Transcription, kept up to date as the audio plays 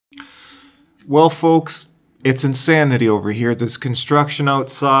Well, folks, it's insanity over here. There's construction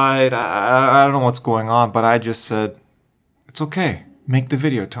outside. I don't know what's going on, but I just said, it's okay. Make the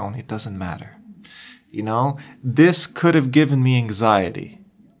video, Tony. It doesn't matter. You know, this could have given me anxiety.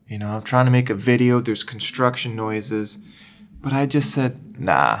 You know, I'm trying to make a video. There's construction noises. But I just said,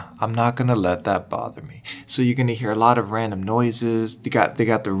 nah, I'm not going to let that bother me. So you're going to hear a lot of random noises. They got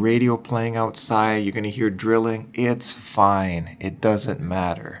the radio playing outside. You're going to hear drilling. It's fine. It doesn't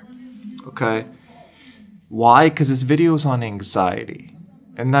matter. Okay? Why? Because this video is on anxiety.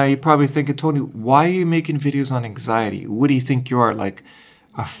 And now you're probably thinking, Tony, why are you making videos on anxiety? What do you think you are, like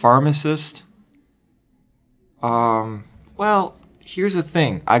a pharmacist? Well, here's the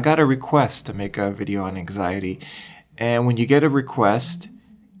thing. I got a request to make a video on anxiety. And when you get a request,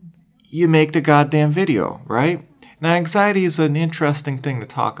 you make the goddamn video, right? Now, anxiety is an interesting thing to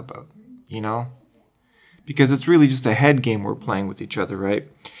talk about, you know? Because it's really just a head game we're playing with each other, right?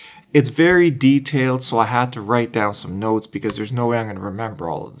 It's very detailed, so I had to write down some notes because there's no way I'm going to remember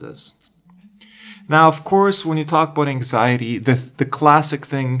all of this. Now, of course, when you talk about anxiety, the classic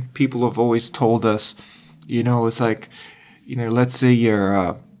thing people have always told us, you know, is like, you know, let's say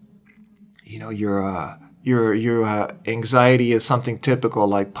your anxiety is something typical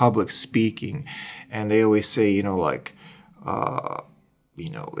like public speaking, and they always say, you know, like, you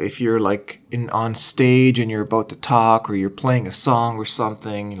know, if you're like on stage and you're about to talk or you're playing a song or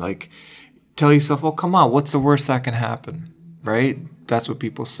something, like, tell yourself, oh, come on, what's the worst that can happen, right? That's what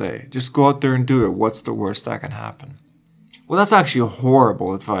people say. Just go out there and do it. What's the worst that can happen? Well, that's actually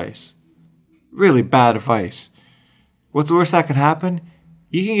horrible advice. Really bad advice. What's the worst that can happen?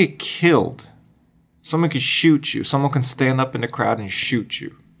 You can get killed. Someone could shoot you. Someone can stand up in the crowd and shoot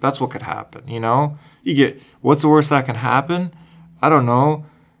you. That's what could happen, you know? What's the worst that can happen? I don't know.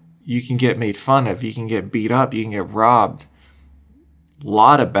 You can get made fun of. You can get beat up. You can get robbed. A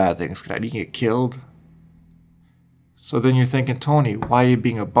lot of bad things could happen. You can get killed. So then you're thinking, Tony, why are you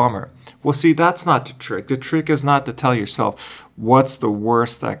being a bummer? Well, see, that's not the trick. The trick is not to tell yourself what's the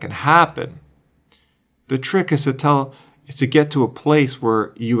worst that can happen. The trick is to get to a place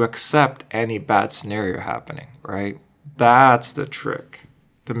where you accept any bad scenario happening, right? That's the trick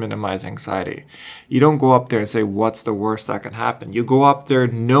to minimize anxiety. You don't go up there and say, what's the worst that can happen? You go up there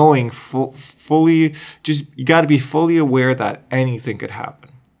knowing fully, you got to be fully aware that anything could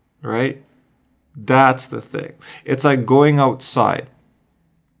happen, right? That's the thing. It's like going outside.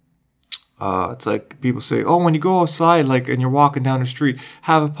 It's like people say, oh, when you go outside, like, and you're walking down the street,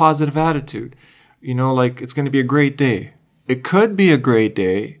 have a positive attitude. You know, like, it's going to be a great day. It could be a great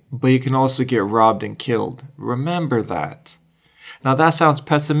day, but you can also get robbed and killed. Remember that. Now, that sounds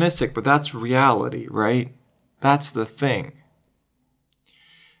pessimistic, but that's reality, right? That's the thing.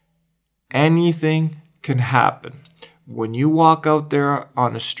 Anything can happen. When you walk out there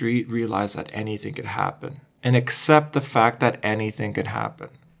on the street, realize that anything could happen. And accept the fact that anything could happen.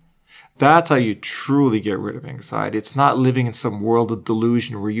 That's how you truly get rid of anxiety. It's not living in some world of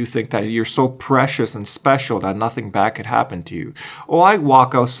delusion where you think that you're so precious and special that nothing bad could happen to you. Oh, I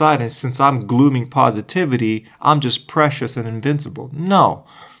walk outside and since I'm glooming positivity, I'm just precious and invincible. No.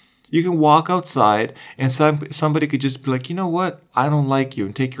 You can walk outside and somebody could just be like, you know what? I don't like you,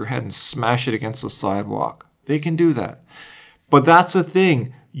 and take your head and smash it against the sidewalk. They can do that. But that's the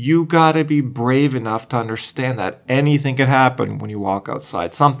thing. You gotta be brave enough to understand that anything could happen when you walk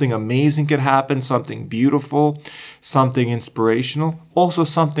outside. Something amazing could happen, something beautiful, something inspirational. Also,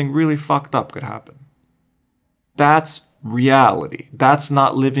 something really fucked up could happen. That's reality. That's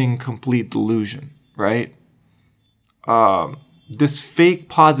not living in complete delusion, right? This fake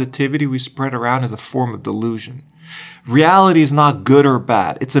positivity we spread around is a form of delusion. Reality is not good or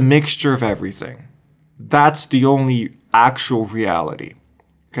bad. It's a mixture of everything. That's the only actual reality.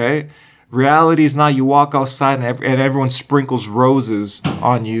 Okay? Reality is not you walk outside and everyone sprinkles roses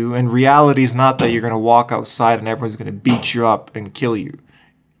on you. And reality is not that you're going to walk outside and everyone's going to beat you up and kill you.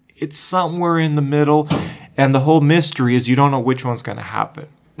 It's somewhere in the middle. And the whole mystery is you don't know which one's going to happen.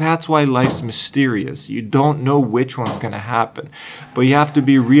 That's why life's mysterious. You don't know which one's going to happen. But you have to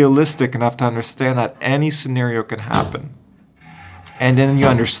be realistic enough to understand that any scenario can happen. And then you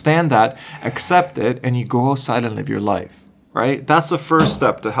understand that, accept it, and you go outside and live your life. Right? That's the first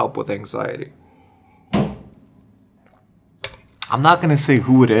step to help with anxiety. I'm not going to say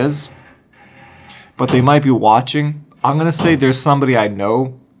who it is, but they might be watching. I'm going to say there's somebody I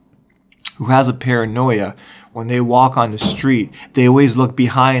know who has a paranoia. When they walk on the street, they always look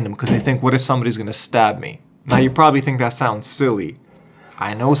behind them because they think, what if somebody's going to stab me? Now, you probably think that sounds silly.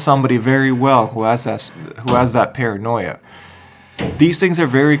 I know somebody very well who has that paranoia. These things are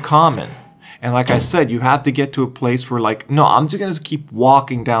very common. And like I said, you have to get to a place where like, no, I'm just going to keep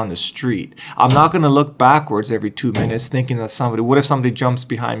walking down the street. I'm not going to look backwards every 2 minutes thinking that what if somebody jumps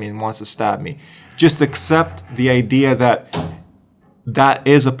behind me and wants to stab me? Just accept the idea that that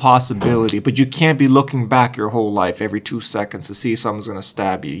is a possibility, but you can't be looking back your whole life every 2 seconds to see if someone's going to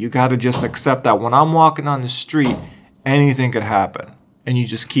stab you. You got to just accept that when I'm walking on the street, anything could happen, and you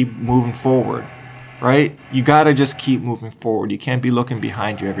just keep moving forward, right? You got to just keep moving forward. You can't be looking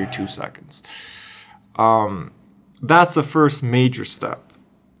behind you every 2 seconds. That's the first major step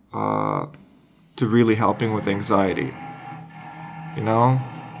to really helping with anxiety, you know?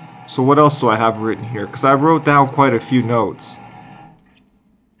 So what else do I have written here? Because I wrote down quite a few notes.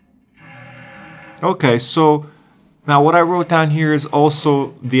 Okay, so now what I wrote down here is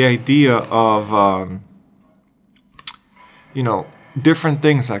also the idea of, you know, different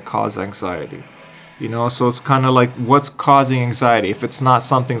things that cause anxiety. You know, so it's kind of like, what's causing anxiety if it's not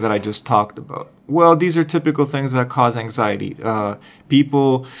something that I just talked about? Well, these are typical things that cause anxiety.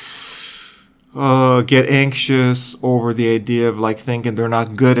 People get anxious over the idea of like thinking they're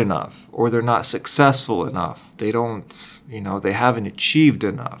not good enough or they're not successful enough. They don't, you know, they haven't achieved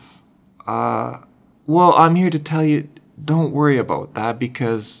enough. Well, I'm here to tell you, don't worry about that,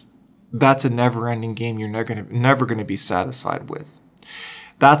 because that's a never-ending game you're never gonna be satisfied with.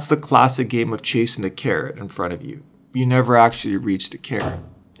 That's the classic game of chasing the carrot in front of you. You never actually reach the carrot.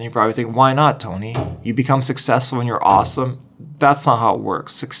 And you probably think, why not, Tony? You become successful and you're awesome. That's not how it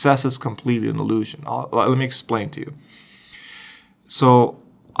works. Success is completely an illusion. Let me explain to you. So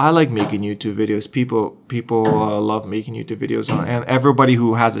I like making YouTube videos. People love making YouTube videos, and everybody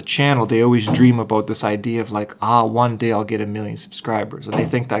who has a channel, they always dream about this idea of like, one day I'll get 1 million subscribers, and they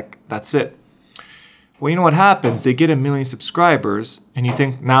think that that's it. Well, you know what happens? They get 1 million subscribers, and you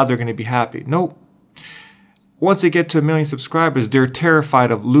think now they're going to be happy. Nope. Once they get to 1 million subscribers, they're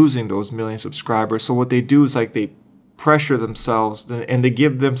terrified of losing those 1 million subscribers. So what they do is like they pressure themselves and they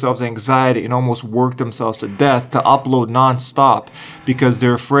give themselves anxiety and almost work themselves to death to upload nonstop, because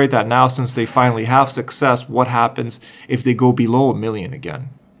they're afraid that now, since they finally have success, what happens if they go below 1 million again,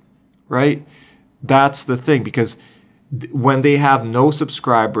 right? That's the thing, because when they have no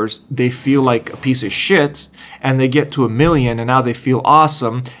subscribers, they feel like a piece of shit, and they get to 1 million and now they feel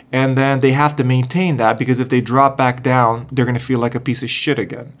awesome, and then they have to maintain that, because if they drop back down, they're going to feel like a piece of shit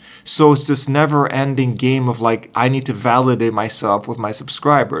again. So it's this never-ending game of like, I need to validate myself with my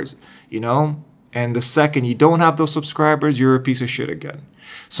subscribers, you know? And the second you don't have those subscribers, you're a piece of shit again.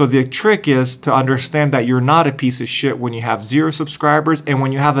 So the trick is to understand that you're not a piece of shit when you have 0 subscribers, and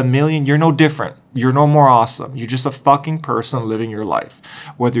when you have 1 million, you're no different. You're no more awesome. You're just a fucking person living your life.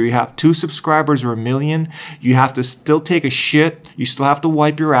 Whether you have 2 subscribers or 1 million, you have to still take a shit. You still have to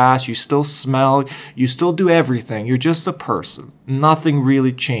wipe your ass. You still smell. You still do everything. You're just a person. Nothing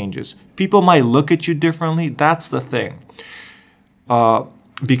really changes. People might look at you differently. That's the thing.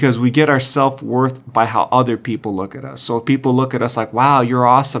 Because we get our self-worth by how other people look at us. So if people look at us like, wow, you're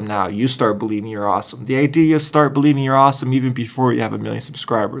awesome now, you start believing you're awesome. The idea is start believing you're awesome even before you have 1 million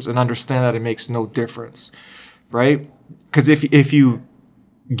subscribers, and understand that it makes no difference, right? Because if you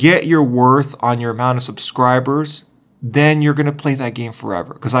get your worth on your amount of subscribers, then you're going to play that game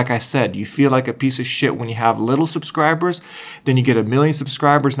forever. Because like I said, you feel like a piece of shit when you have little subscribers, then you get 1 million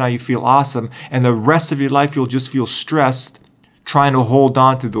subscribers, now you feel awesome, and the rest of your life you'll just feel stressed trying to hold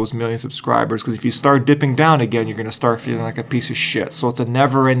on to those 1 million subscribers, because if you start dipping down again, you're going to start feeling like a piece of shit. So it's a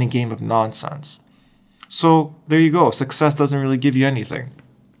never-ending game of nonsense. So there you go. Success doesn't really give you anything.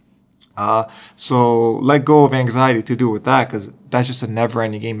 So let go of anxiety to do with that, because that's just a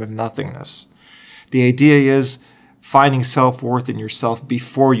never-ending game of nothingness. The idea is finding self-worth in yourself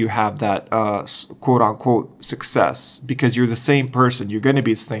before you have that quote-unquote success, because you're the same person. You're going to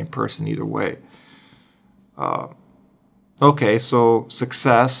be the same person either way. Okay, so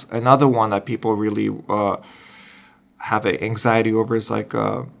success. Another one that people really have anxiety over is like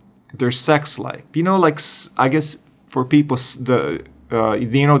their sex life. You know, like I guess for people,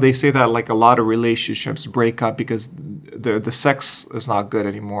 you know, they say that like a lot of relationships break up because the sex is not good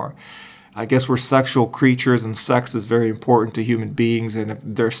anymore. I guess we're sexual creatures, and sex is very important to human beings, and if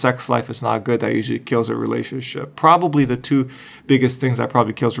their sex life is not good, that usually kills a relationship. Probably the 2 biggest things that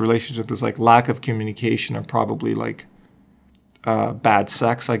probably kills a relationship is like lack of communication, and probably like bad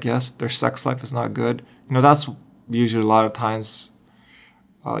sex, I guess. Their sex life is not good. You know, that's usually a lot of times,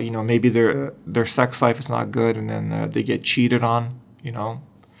 you know, maybe their sex life is not good, and then they get cheated on, you know.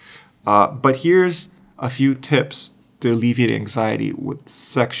 But here's a few tips to alleviate anxiety with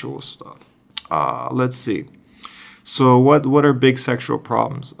sexual stuff. Let's see. So what are big sexual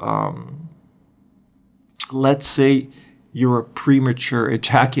problems? Let's say you're a premature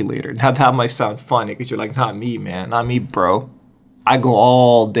ejaculator. Now that might sound funny because you're like, not me, man. Not me, bro. I go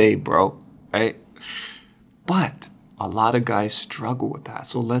all day, bro. Right? But a lot of guys struggle with that.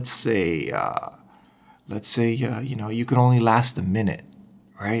 So let's say, you know, you could only last a minute,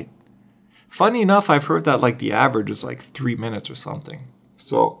 right? Funny enough, I've heard that like the average is like 3 minutes or something.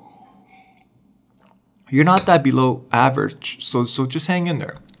 So you're not that below average. So just hang in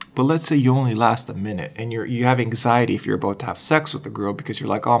there. But let's say you only last a minute and you have anxiety if you're about to have sex with a girl because you're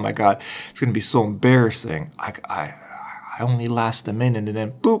like, oh my God, it's going to be so embarrassing. I only last a minute and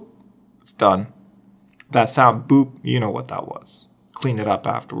then boop, it's done. That sound, boop, you know what that was. Clean it up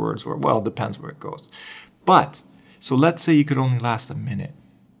afterwards, or well, it depends where it goes. But, so let's say you could only last a minute.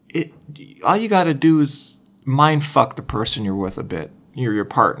 All you got to do is mind fuck the person you're with a bit. You're your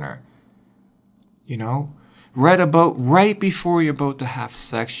partner. You know? Right before you're about to have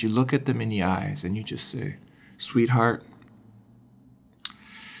sex, you look at them in the eyes and you just say, sweetheart,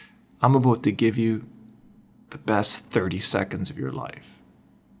 I'm about to give you the best 30 seconds of your life.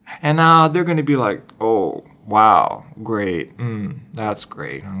 And now they're going to be like, oh, wow, great. That's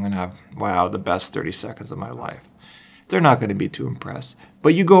great. I'm going to have, wow, the best 30 seconds of my life. They're not going to be too impressed.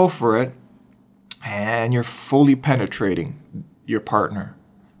 But you go for it and you're fully penetrating your partner.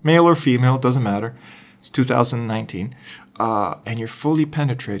 Male or female, doesn't matter. It's 2019. And you're fully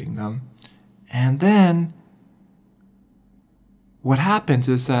penetrating them. And then what happens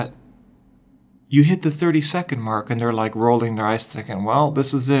is that you hit the 30-second mark and they're like rolling their eyes thinking, well,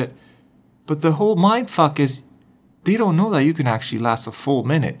 this is it. But the whole mind fuck is they don't know that you can actually last a full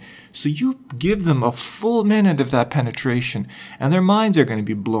minute. So you give them a full minute of that penetration and their minds are going to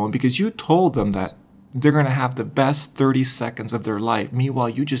be blown because you told them that they're going to have the best 30 seconds of their life. Meanwhile,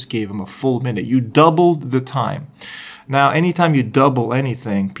 you just gave them a full minute. You doubled the time. Now, anytime you double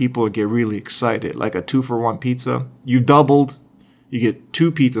anything, people get really excited. Like a 2-for-1 pizza, you doubled, you get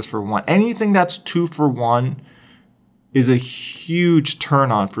 2 pizzas for 1. Anything that's 2 for 1 is a huge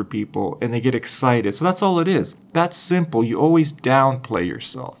turn on for people and they get excited. So that's all it is. That's simple. You always downplay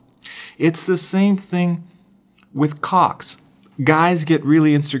yourself. It's the same thing with cocks. Guys get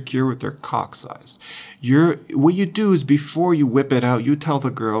really insecure with their cock size. What you do is before you whip it out, you tell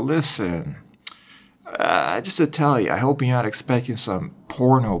the girl, listen, just to tell you, I hope you're not expecting some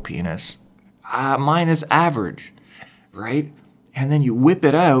porno penis. Mine is average, right? And then you whip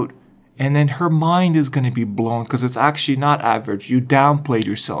it out, and then her mind is going to be blown because it's actually not average. You downplayed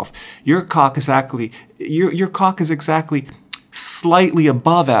yourself. Your cock is exactly slightly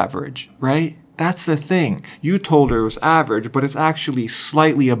above average, right? That's the thing. You told her it was average, but it's actually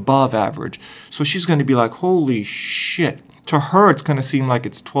slightly above average. So she's going to be like, holy shit. To her, it's going to seem like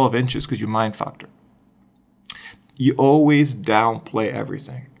it's 12 inches because you mind fucked her. You always downplay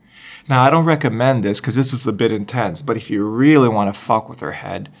everything. Now, I don't recommend this because this is a bit intense, but if you really want to fuck with her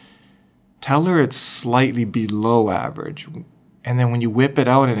head, tell her it's slightly below average. And then when you whip it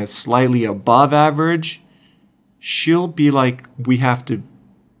out and it's slightly above average, she'll be like, we have to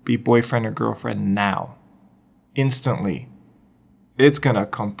be boyfriend or girlfriend now. Instantly. It's going to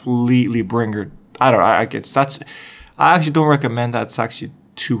completely bring her. I actually don't recommend that. It's actually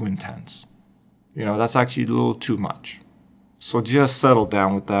too intense. You know, that's actually a little too much. So just settle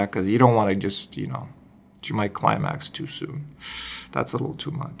down with that because you don't want to just, you might climax too soon. That's a little too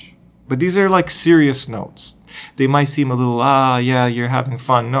much. But these are like serious notes. They might seem a little, yeah, you're having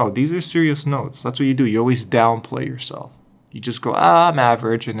fun. No, these are serious notes. That's what you do. You always downplay yourself. You just go, I'm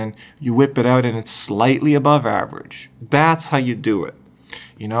average, and then you whip it out and it's slightly above average. That's how you do it.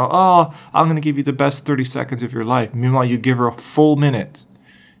 You know, I'm going to give you the best 30 seconds of your life. Meanwhile, you give her a full minute.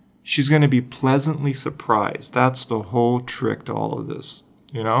 She's going to be pleasantly surprised. That's the whole trick to all of this,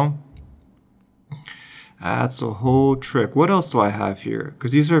 you know? That's the whole trick. What else do I have here?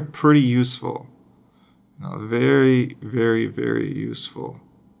 Because these are pretty useful. Very, very, very useful.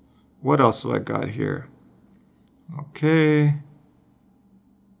 What else do I got here? Okay.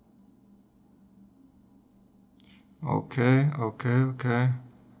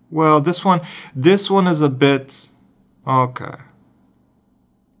 Well, this one is a bit, okay.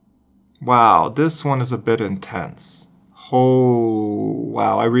 Wow, this one is a bit intense. Oh,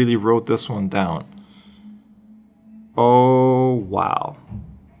 wow, I really wrote this one down. Oh, wow.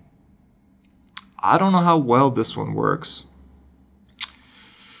 I don't know how well this one works.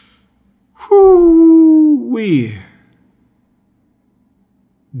 Whoo-wee.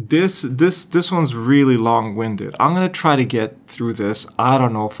 This one's really long-winded. I'm going to try to get through this. I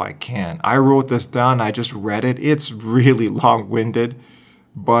don't know if I can. I wrote this down. I just read it. It's really long-winded.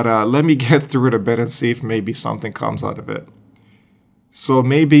 But let me get through it a bit and see if maybe something comes out of it. So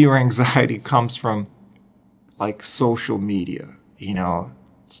maybe your anxiety comes from like social media. You know,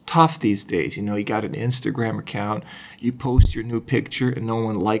 it's tough these days. You know, you got an Instagram account, you post your new picture and no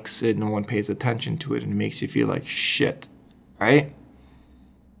one likes it, no one pays attention to it, and it makes you feel like shit, right?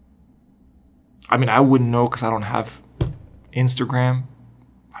 I mean, I wouldn't know because I don't have Instagram.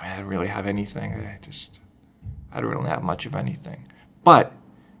 I mean, I don't really have anything. I don't really have much of anything. But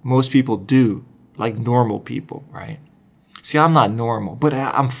most people do, like normal people, right? See, I'm not normal, but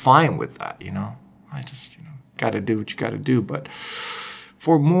I'm fine with that, you know? I just, got to do what you got to do. But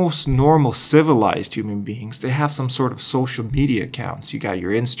for most normal, civilized human beings, they have some sort of social media accounts. You got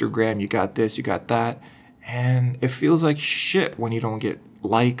your Instagram, you got this, you got that. And it feels like shit when you don't get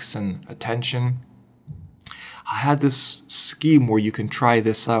likes and attention. I had this scheme where you can try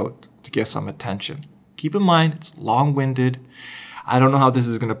this out to get some attention. Keep in mind, it's long-winded. I don't know how this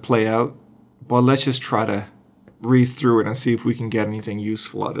is going to play out, but let's just try to read through it and see if we can get anything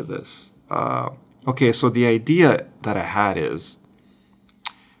useful out of this. Okay, so the idea that I had is,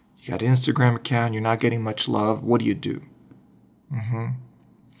 you got an Instagram account, you're not getting much love. What do you do?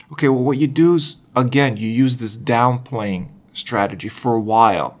 Okay, well, what you do is, again, you use this downplaying strategy for a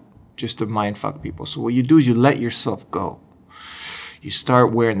while just to mindfuck people. So what you do is you let yourself go. You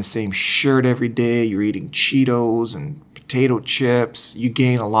start wearing the same shirt every day. You're eating Cheetos and potato chips. You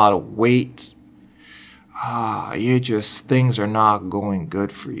gain a lot of weight. Things are not going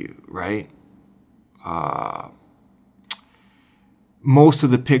good for you, right? Most of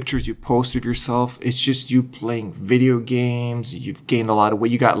the pictures you post of yourself, it's just you playing video games. You've gained a lot of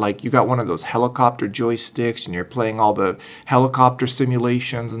weight. You got one of those helicopter joysticks and you're playing all the helicopter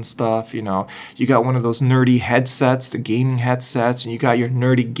simulations and stuff, you know. You got one of those nerdy headsets, the gaming headsets, and you got your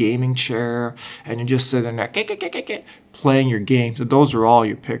nerdy gaming chair and you're just sitting there playing your games. So those are all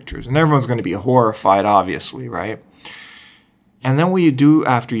your pictures. And everyone's going to be horrified, obviously, right? And then what you do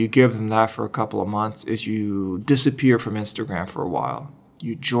after you give them that for a couple of months is you disappear from Instagram for a while.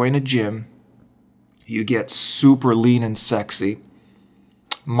 You join a gym. You get super lean and sexy,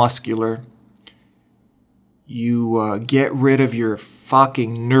 muscular. You get rid of your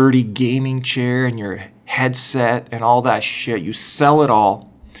fucking nerdy gaming chair and your headset and all that shit. You sell it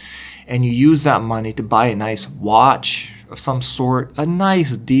all. And you use that money to buy a nice watch of some sort, a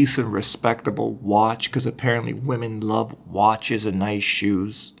nice, decent, respectable watch, because apparently women love watches and nice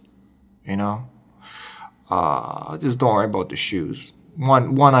shoes, you know. Just don't worry about the shoes.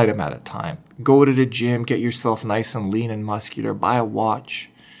 One item at a time. Go to the gym, get yourself nice and lean and muscular, buy a watch,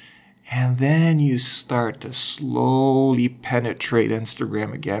 and then you start to slowly penetrate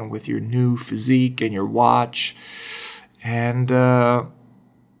Instagram again with your new physique and your watch, and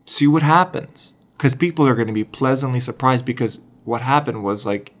see what happens. Because people are going to be pleasantly surprised, because what happened was,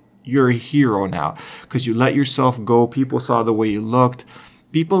 like, you're a hero now. Because you let yourself go. People saw the way you looked.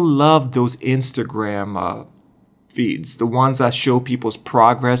 People love those Instagram feeds. The ones that show people's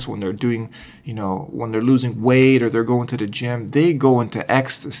progress when they're doing, when they're losing weight or they're going to the gym. They go into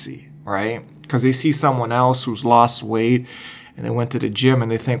ecstasy, right? Because they see someone else who's lost weight and they went to the gym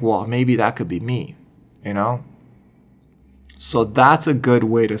and they think, well, maybe that could be me, you know? So that's a good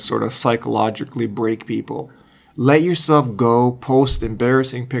way to sort of psychologically break people. Let yourself go, post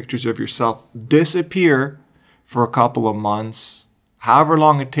embarrassing pictures of yourself, disappear for a couple of months, however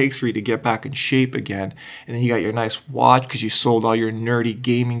long it takes for you to get back in shape again. And then you got your nice watch because you sold all your nerdy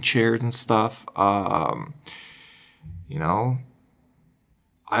gaming chairs and stuff. I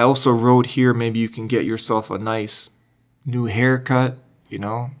also wrote here, maybe you can get yourself a nice new haircut,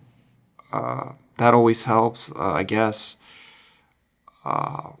 that always helps, I guess.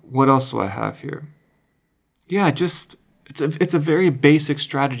 What else do I have here? Yeah, it's a very basic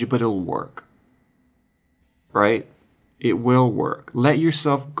strategy, but it'll work, right? It will work. Let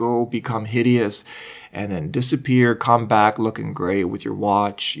yourself go, become hideous, and then disappear, come back looking great with your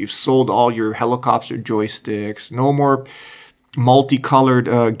watch. You've sold all your helicopter joysticks. No more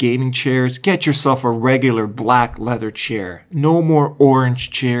multicolored gaming chairs. Get yourself a regular black leather chair. No more orange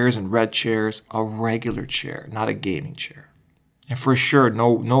chairs and red chairs. A regular chair, not a gaming chair. And for sure,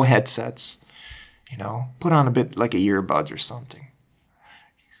 no headsets, put on a bit like a earbuds or something.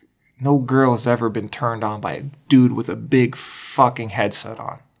 No girl has ever been turned on by a dude with a big fucking headset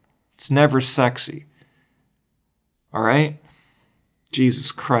on. It's never sexy. All right?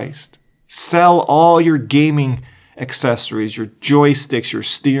 Jesus Christ. Sell all your gaming accessories, your joysticks, your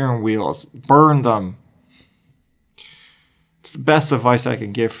steering wheels. Burn them. It's the best advice I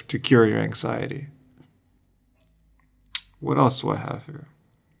can give to cure your anxiety. What else do I have here?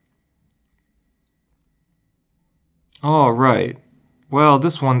 All right. Well,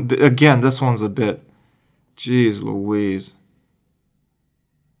 this one, again, this one's a bit, geez Louise.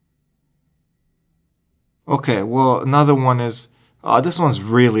 Okay, well, another one is, this one's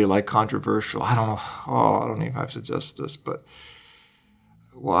really like controversial. I don't know. I don't even have to suggest this, but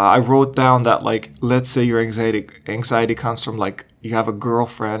well, I wrote down that, like, let's say your anxiety comes from, like, you have a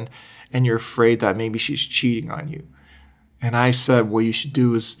girlfriend and you're afraid that maybe she's cheating on you. And I said what you should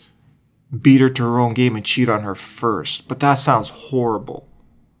do is beat her to her own game and cheat on her first. But that sounds horrible.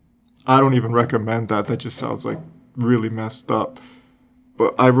 I don't even recommend that. That just sounds like really messed up.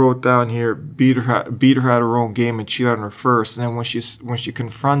 But I wrote down here, beat her at her own game and cheat on her first. And then when she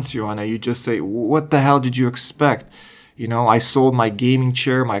confronts you on it, you just say, what the hell did you expect? You know, I sold my gaming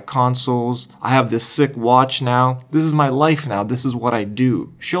chair, my consoles. I have this sick watch now. This is my life now. This is what I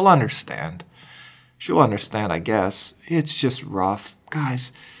do. She'll understand. She'll understand, I guess. It's just rough.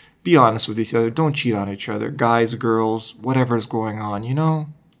 Guys, be honest with each other. Don't cheat on each other. Guys, girls, whatever's going on, you know?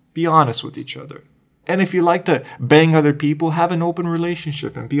 Be honest with each other. And if you like to bang other people, have an open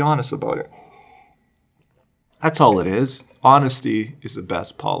relationship and be honest about it. That's all it is. Honesty is the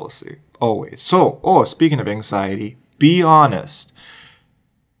best policy. Always. So, speaking of anxiety, be honest.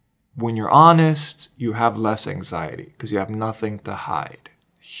 When you're honest, you have less anxiety because you have nothing to hide.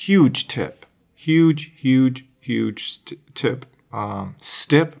 Huge tip. Huge tip.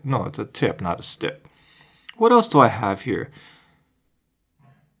 Stip? No, it's a tip, not a stip. What else do I have here?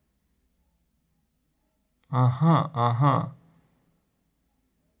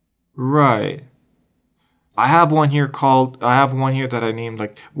 Right. I have one here that I named,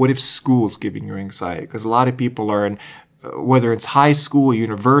 like, what if school's giving you anxiety? Because a lot of people are in, whether it's high school,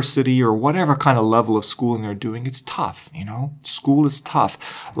 university, or whatever kind of level of schooling they're doing, it's tough, you know? School is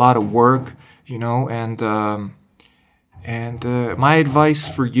tough. A lot of work, you know, and my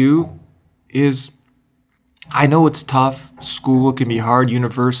advice for you is, I know it's tough. School can be hard.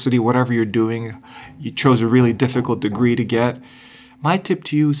 University, whatever you're doing, you chose a really difficult degree to get. My tip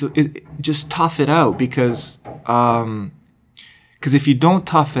to you is just tough it out because if you don't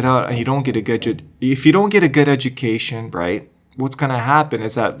tough it out and you don't get if you don't get a good education, right? What's gonna happen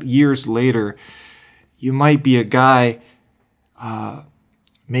is that years later, you might be a guy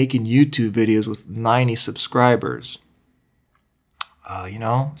making YouTube videos with 90 subscribers. You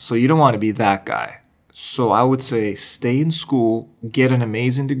know, so you don't want to be that guy. So I would say stay in school, get an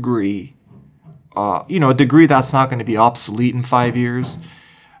amazing degree, you know, a degree that's not going to be obsolete in 5 years.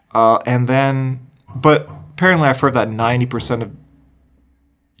 But apparently I've heard that 90% of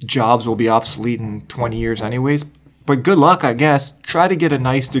jobs will be obsolete in 20 years anyways. But good luck, I guess. Try to get a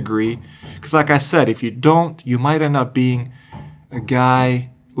nice degree. Because like I said, if you don't, you might end up being a guy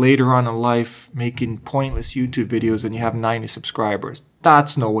later on in life making pointless YouTube videos and you have 90 subscribers.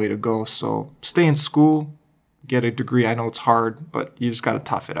 That's no way to go. So stay in school, get a degree. I know it's hard, but you just got to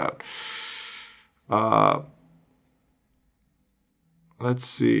tough it out. Let's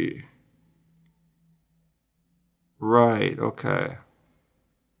see. Right, okay.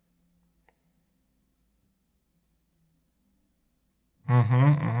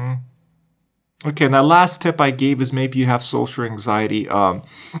 Okay, and that last tip I gave is maybe you have social anxiety.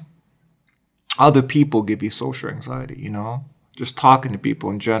 Other people give you social anxiety, you know? Just talking to people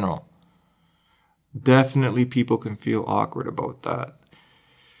in general. Definitely people can feel awkward about that.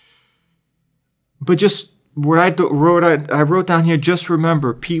 But just what I wrote down here, just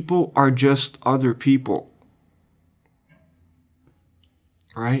remember, people are just other people.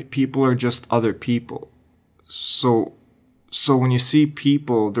 Right? People are just other people. So when you see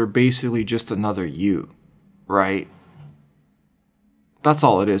people, they're basically just another you, right? That's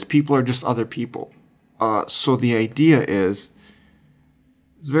all it is. People are just other people. So the idea is,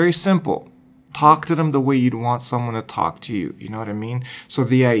 it's very simple. Talk to them the way you'd want someone to talk to you. You know what I mean? So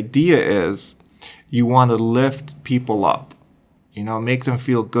the idea is, you want to lift people up. You know, make them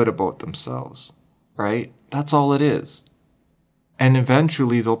feel good about themselves, right? That's all it is. And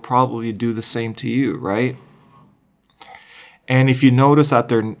eventually they'll probably do the same to you, right? And if you notice that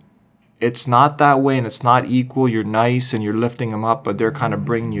it's not that way and it's not equal, you're nice and you're lifting them up, but they're kind of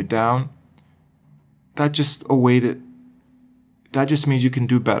bringing you down, that just means you can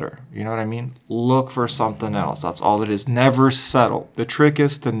do better. You know what I mean? Look for something else. That's all it is. Never settle. The trick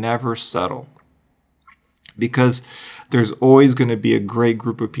is to never settle. Because there's always going to be a great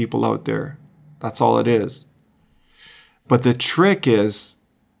group of people out there. That's all it is. But the trick is,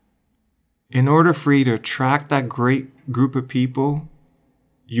 in order for you to attract that great group of people,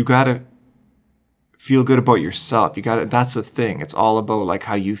 you got to feel good about yourself. That's the thing. It's all about like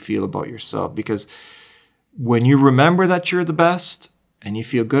how you feel about yourself. Because when you remember that you're the best and you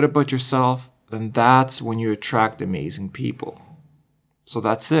feel good about yourself, then that's when you attract amazing people. So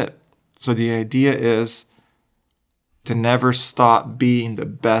that's it. So the idea is, to never stop being the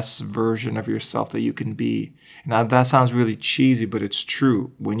best version of yourself that you can be. Now, that sounds really cheesy, but it's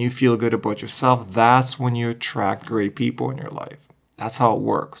true. When you feel good about yourself, that's when you attract great people in your life. That's how it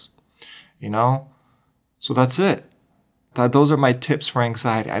works, you know? So that's it. Those are my tips for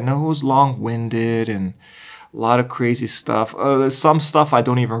anxiety. I know it was long-winded and a lot of crazy stuff. Some stuff I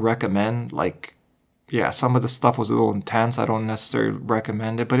don't even recommend. Like, yeah, some of the stuff was a little intense. I don't necessarily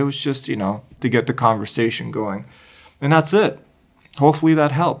recommend it, but it was just, to get the conversation going. And that's it. Hopefully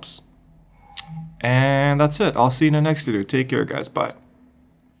that helps. And that's it. I'll see you in the next video. Take care, guys. Bye.